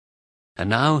And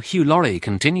now Hugh Laurie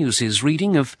continues his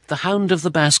reading of The Hound of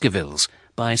the Baskervilles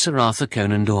by Sir Arthur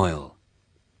Conan Doyle.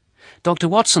 Dr.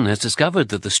 Watson has discovered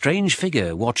that the strange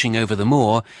figure watching over the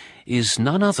moor is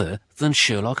none other than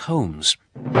Sherlock Holmes.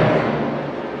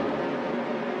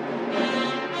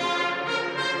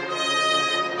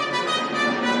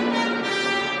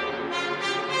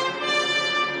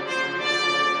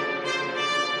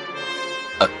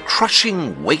 A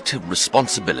crushing weight of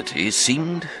responsibility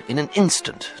seemed in an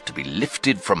instant to be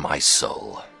lifted from my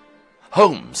soul.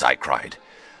 "Holmes," I cried,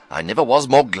 "I never was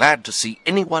more glad to see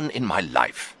anyone in my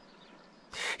life."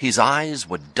 His eyes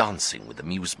were dancing with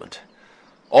amusement.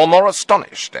 "Or more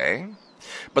astonished, eh?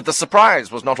 But the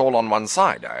surprise was not all on one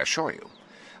side, I assure you.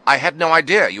 I had no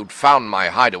idea you'd found my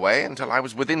hideaway until I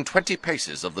was within 20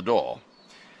 paces of the door.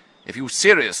 If you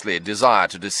seriously desire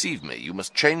to deceive me, you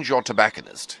must change your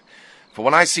tobacconist. For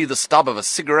when I see the stub of a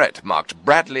cigarette marked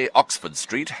Bradley, Oxford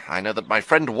Street, I know that my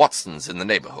friend Watson's in the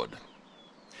neighborhood."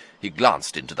 He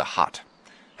glanced into the hut.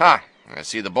 "Ha! I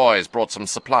see the boys brought some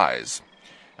supplies.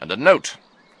 And a note.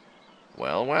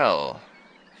 Well, well.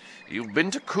 You've been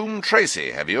to Coombe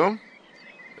Tracy, have you?"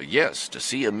 "Yes, to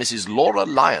see a Mrs. Laura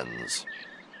Lyons."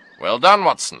 "Well done,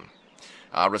 Watson.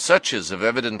 Our researches have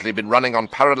evidently been running on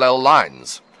parallel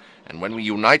lines, and when we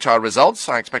unite our results,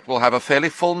 I expect we'll have a fairly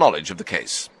full knowledge of the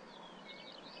case."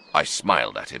 I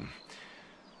smiled at him.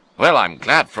 "Well, I'm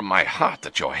glad from my heart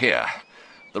that you're here.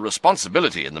 The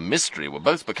responsibility and the mystery were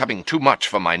both becoming too much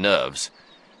for my nerves.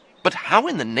 But how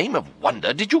in the name of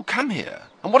wonder did you come here?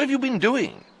 And what have you been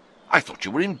doing? I thought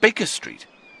you were in Baker Street."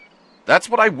 "That's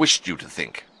what I wished you to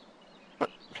think." "But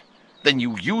then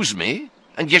you use me,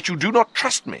 and yet you do not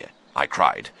trust me," I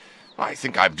cried. "I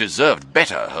think I've deserved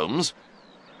better, Holmes.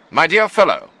 My dear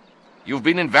fellow, you've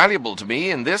been invaluable to me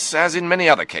in this as in many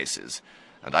other cases,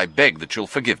 and I beg that you'll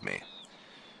forgive me.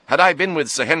 Had I been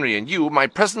with Sir Henry and you, my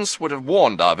presence would have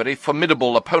warned our very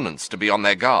formidable opponents to be on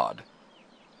their guard.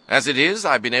 As it is,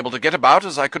 I've been able to get about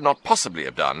as I could not possibly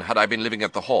have done had I been living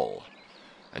at the Hall,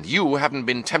 and you haven't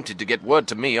been tempted to get word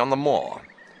to me on the moor.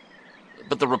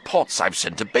 But the reports I've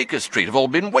sent to Baker Street have all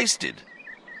been wasted."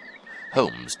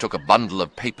 Holmes took a bundle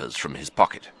of papers from his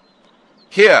pocket.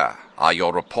 "Here are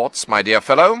your reports, my dear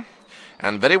fellow,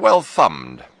 and very well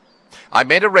thumbed. I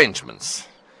made arrangements,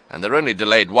 and they're only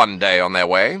delayed 1 day on their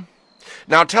way.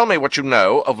 Now tell me what you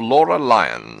know of Laura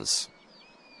Lyons."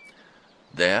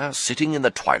 There, sitting in the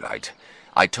twilight,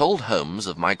 I told Holmes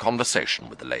of my conversation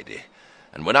with the lady,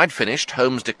 and when I'd finished,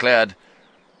 Holmes declared,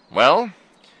 "Well,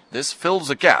 this fills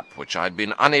a gap which I'd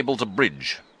been unable to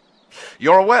bridge.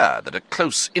 You're aware that a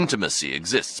close intimacy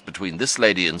exists between this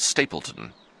lady and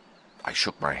Stapleton?" I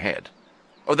shook my head.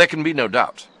 "Oh, there can be no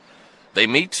doubt. They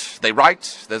meet, they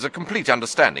write, there's a complete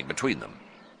understanding between them.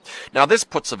 Now this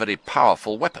puts a very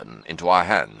powerful weapon into our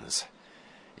hands.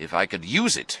 If I could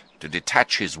use it to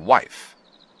detach his wife—"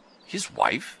 "His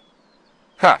wife?"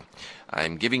 "Ha!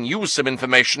 I'm giving you some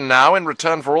information now in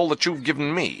return for all that you've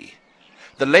given me.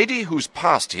 The lady who's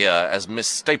passed here as Miss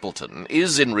Stapleton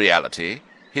is, in reality,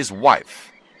 his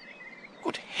wife."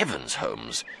 "Good heavens,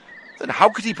 Holmes! Then how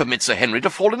could he permit Sir Henry to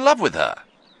fall in love with her?"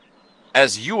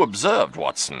 "As you observed,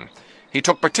 Watson, he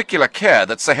took particular care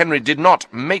that Sir Henry did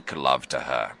not make love to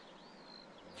her."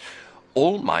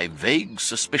 All my vague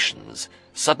suspicions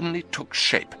suddenly took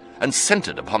shape and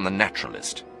centered upon the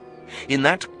naturalist. In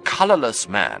that colourless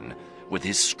man, with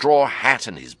his straw hat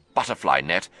and his butterfly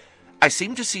net, I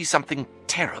seemed to see something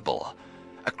terrible,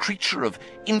 a creature of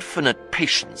infinite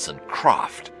patience and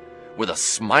craft, with a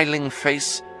smiling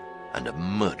face and a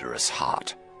murderous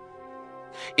heart.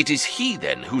 It is he,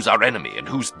 then, who's our enemy and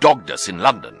who's dogged us in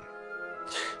London.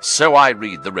 So I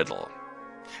read the riddle.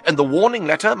 And the warning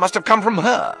letter must have come from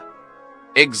her.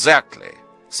 "Exactly,"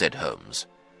 said Holmes.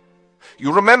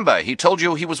 "You remember he told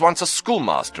you he was once a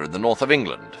schoolmaster in the north of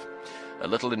England. A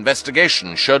little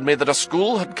investigation showed me that a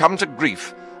school had come to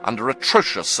grief under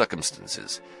atrocious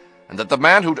circumstances, and that the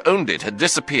man who'd owned it had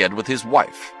disappeared with his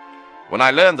wife. When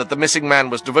I learned that the missing man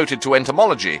was devoted to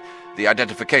entomology, the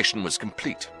identification was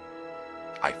complete."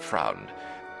 I frowned.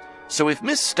 "So if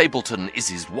Miss Stapleton is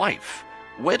his wife,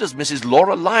 where does Mrs.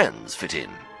 Laura Lyons fit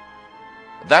in?"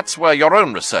 "That's where your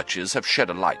own researches have shed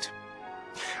a light.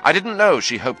 I didn't know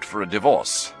she hoped for a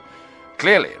divorce.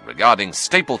 Clearly, regarding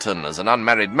Stapleton as an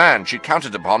unmarried man, she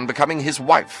counted upon becoming his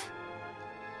wife.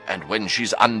 And when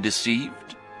she's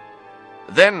undeceived?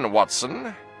 Then,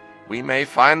 Watson, we may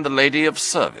find the lady of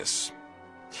service.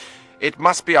 It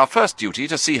must be our first duty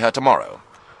to see her tomorrow.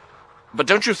 But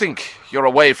don't you think you're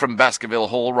away from Baskerville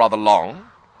Hall rather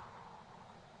long?"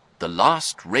 The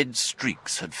last red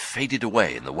streaks had faded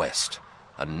away in the west,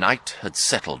 and night had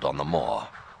settled on the moor.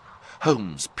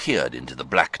 Holmes peered into the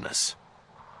blackness.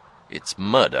 It's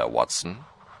murder, Watson.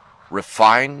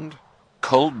 Refined,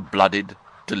 cold-blooded,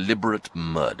 deliberate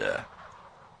murder.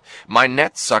 My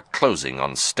nets are closing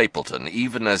on Stapleton,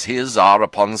 even as his are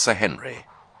upon Sir Henry.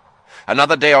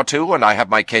 Another day or two, and I have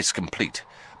my case complete.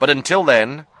 But until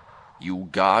then, you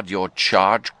guard your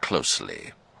charge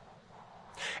closely."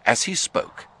 As he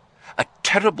spoke, a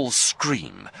terrible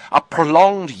scream, a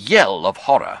prolonged yell of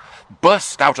horror,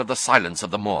 burst out of the silence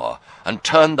of the moor, and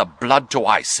turned the blood to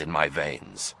ice in my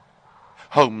veins.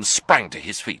 Holmes sprang to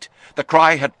his feet. The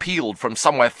cry had pealed from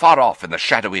somewhere far off in the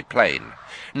shadowy plain.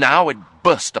 Now it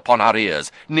burst upon our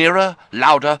ears, nearer,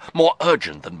 louder, more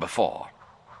urgent than before.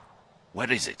 "Where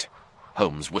is it?"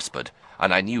 Holmes whispered,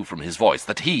 and I knew from his voice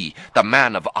that he, the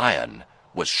man of iron,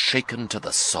 was shaken to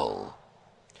the soul.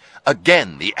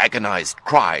 Again the agonized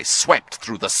cry swept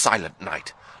through the silent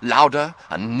night, louder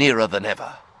and nearer than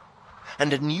ever.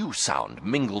 And a new sound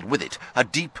mingled with it, a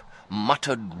deep,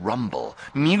 muttered rumble,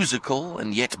 musical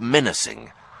and yet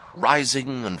menacing,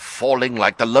 rising and falling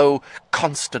like the low,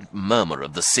 constant murmur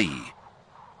of the sea.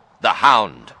 "The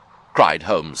hound!" cried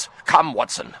Holmes. "Come,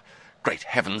 Watson! Great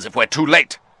heavens, if we're too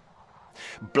late!"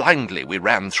 Blindly we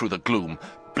ran through the gloom,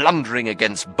 blundering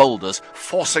against boulders,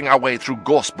 forcing our way through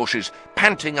gorse bushes,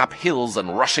 panting up hills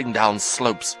and rushing down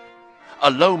slopes. A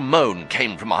low moan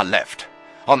came from our left.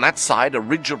 On that side a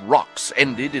ridge of rocks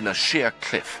ended in a sheer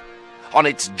cliff. On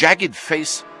its jagged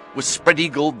face was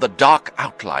spread-eagled the dark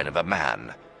outline of a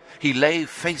man. He lay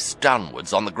face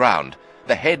downwards on the ground,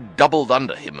 the head doubled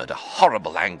under him at a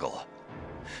horrible angle.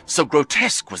 So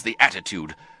grotesque was the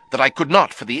attitude that I could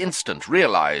not for the instant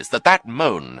realize that that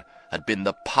moan had been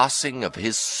the passing of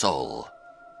his soul.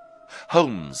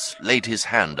 Holmes laid his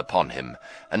hand upon him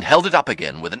and held it up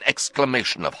again with an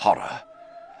exclamation of horror.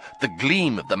 The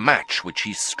gleam of the match which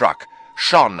he struck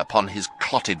shone upon his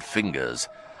clotted fingers,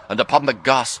 and upon the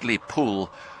ghastly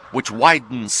pool which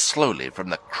widened slowly from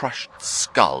the crushed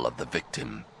skull of the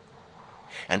victim.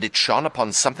 And it shone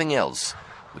upon something else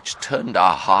which turned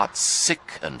our hearts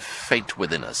sick and faint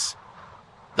within us.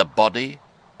 The body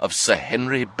of Sir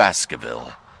Henry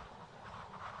Baskerville.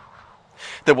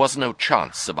 There was no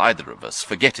chance of either of us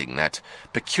forgetting that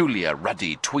peculiar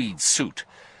ruddy tweed suit,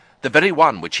 the very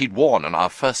one which he'd worn on our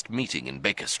first meeting in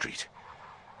Baker Street.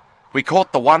 We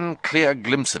caught the one clear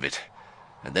glimpse of it,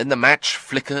 and then the match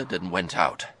flickered and went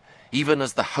out, even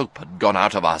as the hope had gone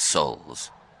out of our souls.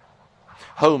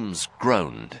 Holmes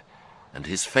groaned, and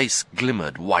his face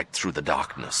glimmered white through the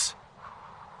darkness.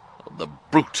 "The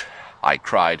brute!" I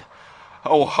cried.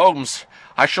 "Oh, Holmes,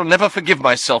 I shall never forgive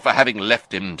myself for having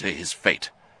left him to his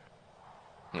fate."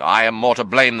 "I am more to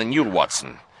blame than you,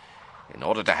 Watson. In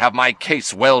order to have my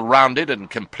case well-rounded and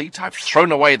complete, I've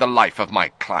thrown away the life of my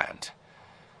client.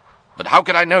 But how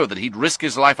could I know that he'd risk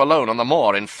his life alone on the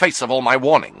moor in face of all my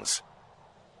warnings?"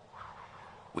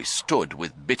 We stood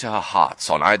with bitter hearts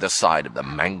on either side of the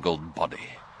mangled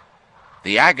body.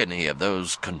 The agony of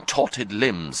those contorted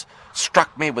limbs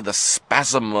struck me with a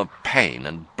spasm of pain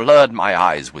and blurred my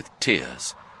eyes with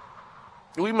tears.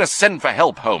 "We must send for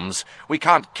help, Holmes. We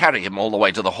can't carry him all the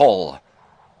way to the hall."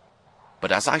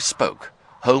 But as I spoke,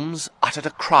 Holmes uttered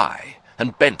a cry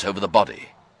and bent over the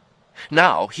body.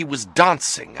 Now he was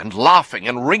dancing and laughing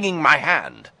and wringing my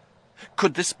hand.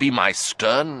 Could this be my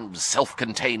stern,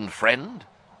 self-contained friend?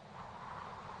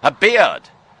 "A beard!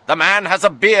 The man has a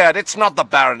beard! It's not the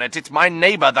baronet, it's my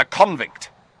neighbour, the convict!"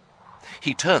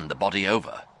 He turned the body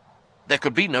over. There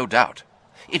could be no doubt.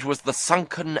 It was the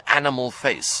sunken animal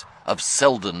face of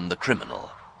Selden the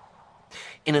criminal.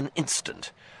 In an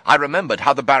instant, I remembered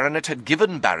how the baronet had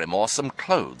given Barrymore some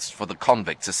clothes for the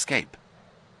convict's escape.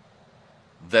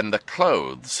 "Then the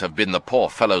clothes have been the poor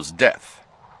fellow's death,"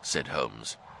 said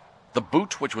Holmes. "The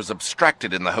boot which was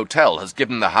abstracted in the hotel has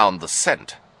given the hound the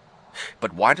scent.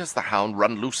 But why does the hound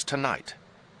run loose tonight?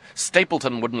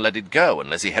 Stapleton wouldn't let it go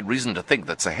unless he had reason to think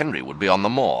that Sir Henry would be on the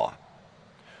moor."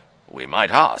 "We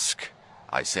might ask,"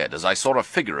 I said, as I saw a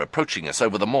figure approaching us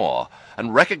over the moor,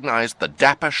 and recognized the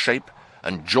dapper shape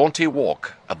and jaunty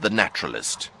walk of the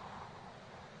naturalist.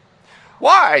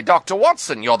 "Why, Dr.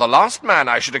 Watson, you're the last man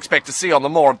I should expect to see on the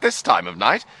moor at this time of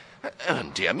night.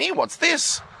 Dear me, what's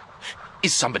this?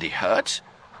 Is somebody hurt?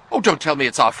 Oh, don't tell me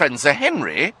it's our friend Sir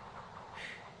Henry."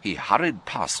 He hurried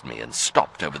past me and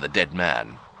stopped over the dead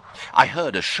man. I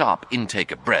heard a sharp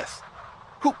intake of breath.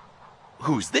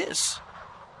 Who's this?"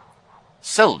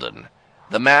 "Selden,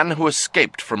 the man who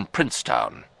escaped from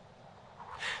Princetown."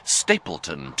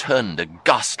 Stapleton turned a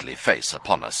ghastly face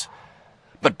upon us,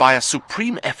 but by a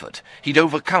supreme effort he'd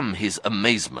overcome his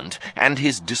amazement and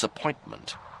his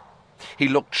disappointment. He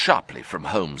looked sharply from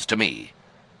Holmes to me.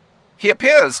 "He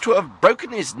appears to have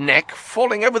broken his neck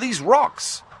falling over these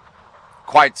rocks."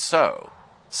 "Quite so,"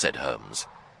 said Holmes.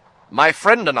 "My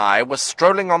friend and I were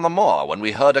strolling on the moor when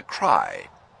we heard a cry.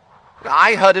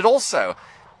 I heard it also.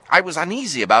 I was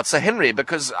uneasy about Sir Henry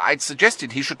because I'd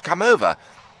suggested he should come over.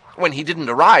 When he didn't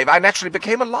arrive, I naturally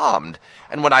became alarmed,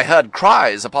 and when I heard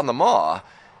cries upon the moor—"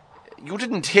 "You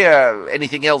didn't hear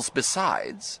anything else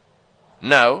besides?"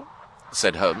 "No,"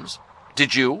 said Holmes.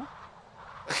 "Did you?"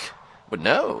 "But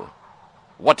no.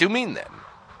 What do you mean, then?"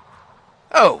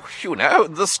 "Oh, you know,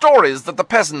 the stories that the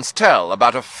peasants tell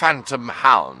about a phantom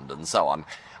hound and so on.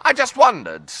 I just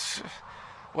wondered.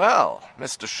 Well,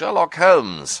 Mr. Sherlock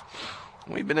Holmes,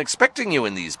 we've been expecting you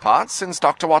in these parts since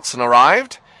Dr. Watson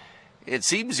arrived. It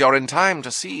seems you're in time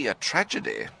to see a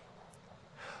tragedy."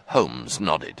 Holmes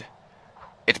nodded.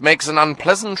 "It makes an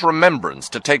unpleasant remembrance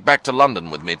to take back to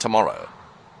London with me tomorrow."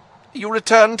 "You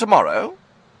return tomorrow?"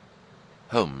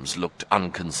 Holmes looked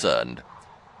unconcerned.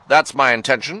 "That's my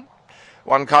intention.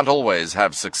 One can't always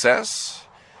have success.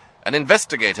 An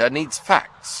investigator needs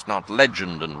facts, not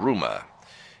legend and rumor.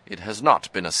 It has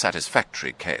not been a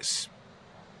satisfactory case."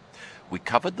 We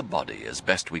covered the body as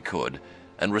best we could,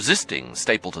 and resisting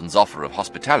Stapleton's offer of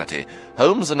hospitality,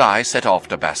 Holmes and I set off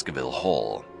to Baskerville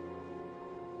Hall.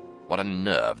 "What a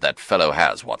nerve that fellow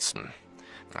has, Watson.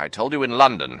 I told you in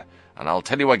London, and I'll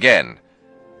tell you again,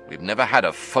 we've never had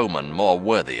a foeman more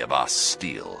worthy of our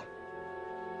steel."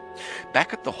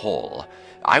 Back at the Hall,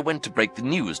 I went to break the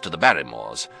news to the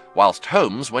Barrymores, whilst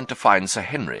Holmes went to find Sir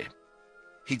Henry.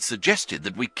 He'd suggested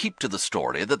that we keep to the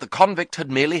story that the convict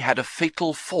had merely had a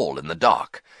fatal fall in the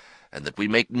dark, and that we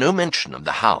make no mention of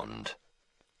the hound.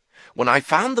 When I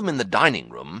found them in the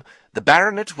dining-room, the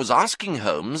baronet was asking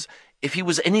Holmes if he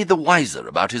was any the wiser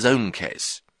about his own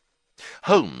case.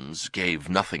 Holmes gave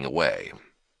nothing away.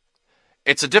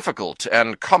 "It's a difficult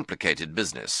and complicated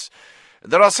business.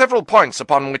 There are several points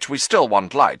upon which we still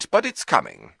want light, but it's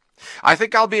coming. I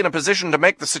think I'll be in a position to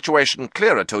make the situation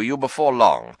clearer to you before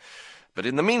long. But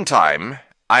in the meantime,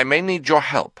 I may need your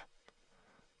help."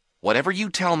 "Whatever you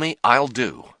tell me, I'll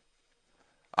do."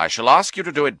 "I shall ask you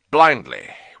to do it blindly,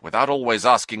 without always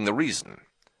asking the reason.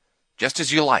 Just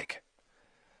as you like."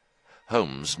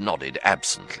 Holmes nodded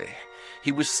absently.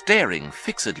 He was staring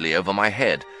fixedly over my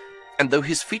head, and though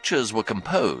his features were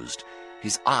composed,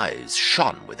 his eyes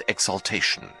shone with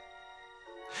exultation.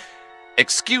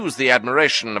 "Excuse the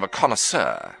admiration of a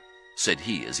connoisseur," said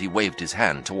he as he waved his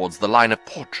hand towards the line of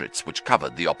portraits which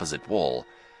covered the opposite wall.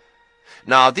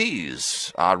 "Now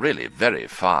these are really very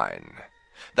fine.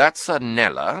 That's a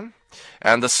Kneller,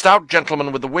 and the stout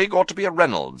gentleman with the wig ought to be a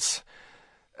Reynolds.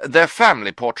 They're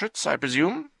family portraits, I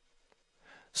presume?"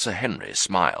 Sir Henry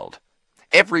smiled.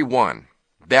 "Every one.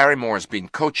 Barrymore's been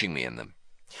coaching me in them.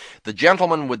 The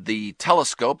gentleman with the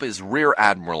telescope is Rear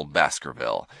Admiral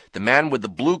Baskerville. The man with the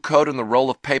blue coat and the roll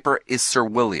of paper is Sir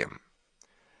William."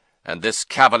 "And this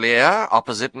cavalier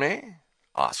opposite me?"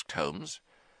 asked Holmes.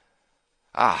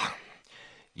 "Ah,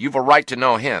 you've a right to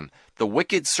know him. The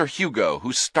wicked Sir Hugo,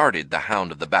 who started the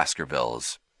Hound of the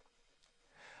Baskervilles."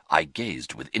 I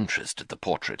gazed with interest at the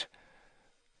portrait.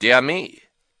 "Dear me,"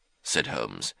 said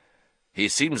Holmes, "he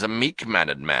seems a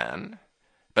meek-mannered man,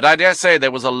 but I dare say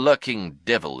there was a lurking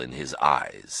devil in his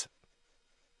eyes."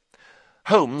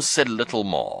 Holmes said little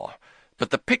more, but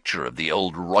the picture of the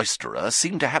old roisterer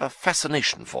seemed to have a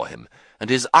fascination for him, and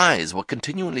his eyes were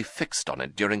continually fixed on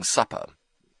it during supper.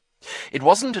 It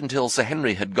wasn't until Sir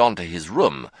Henry had gone to his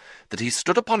room that he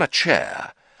stood upon a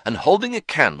chair, and holding a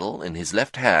candle in his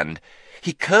left hand,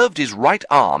 he curved his right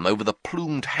arm over the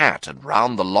plumed hat and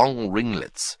round the long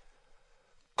ringlets.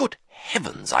 "Good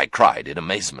heavens!" I cried in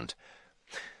amazement.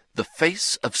 The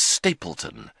face of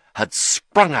Stapleton had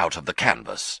sprung out of the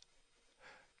canvas.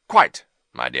 "Quite,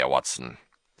 my dear Watson.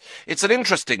 It's an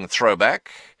interesting throwback,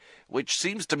 which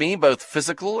seems to me both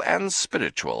physical and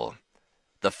spiritual.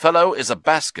 The fellow is a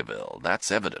Baskerville,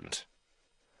 that's evident."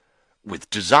 "With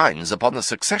designs upon the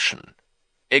succession."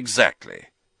 "Exactly.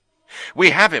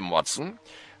 We have him, Watson,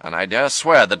 and I dare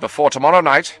swear that before tomorrow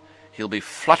night he'll be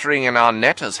fluttering in our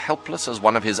net as helpless as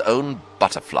one of his own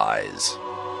butterflies."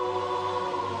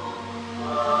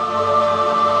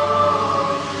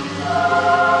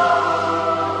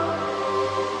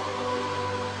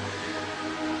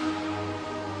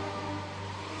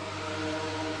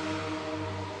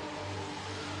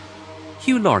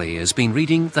 Hugh Laurie has been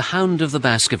reading The Hound of the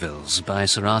Baskervilles by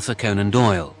Sir Arthur Conan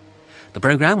Doyle. The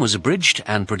programme was abridged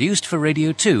and produced for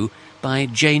Radio 2 by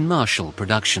Jane Marshall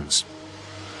Productions.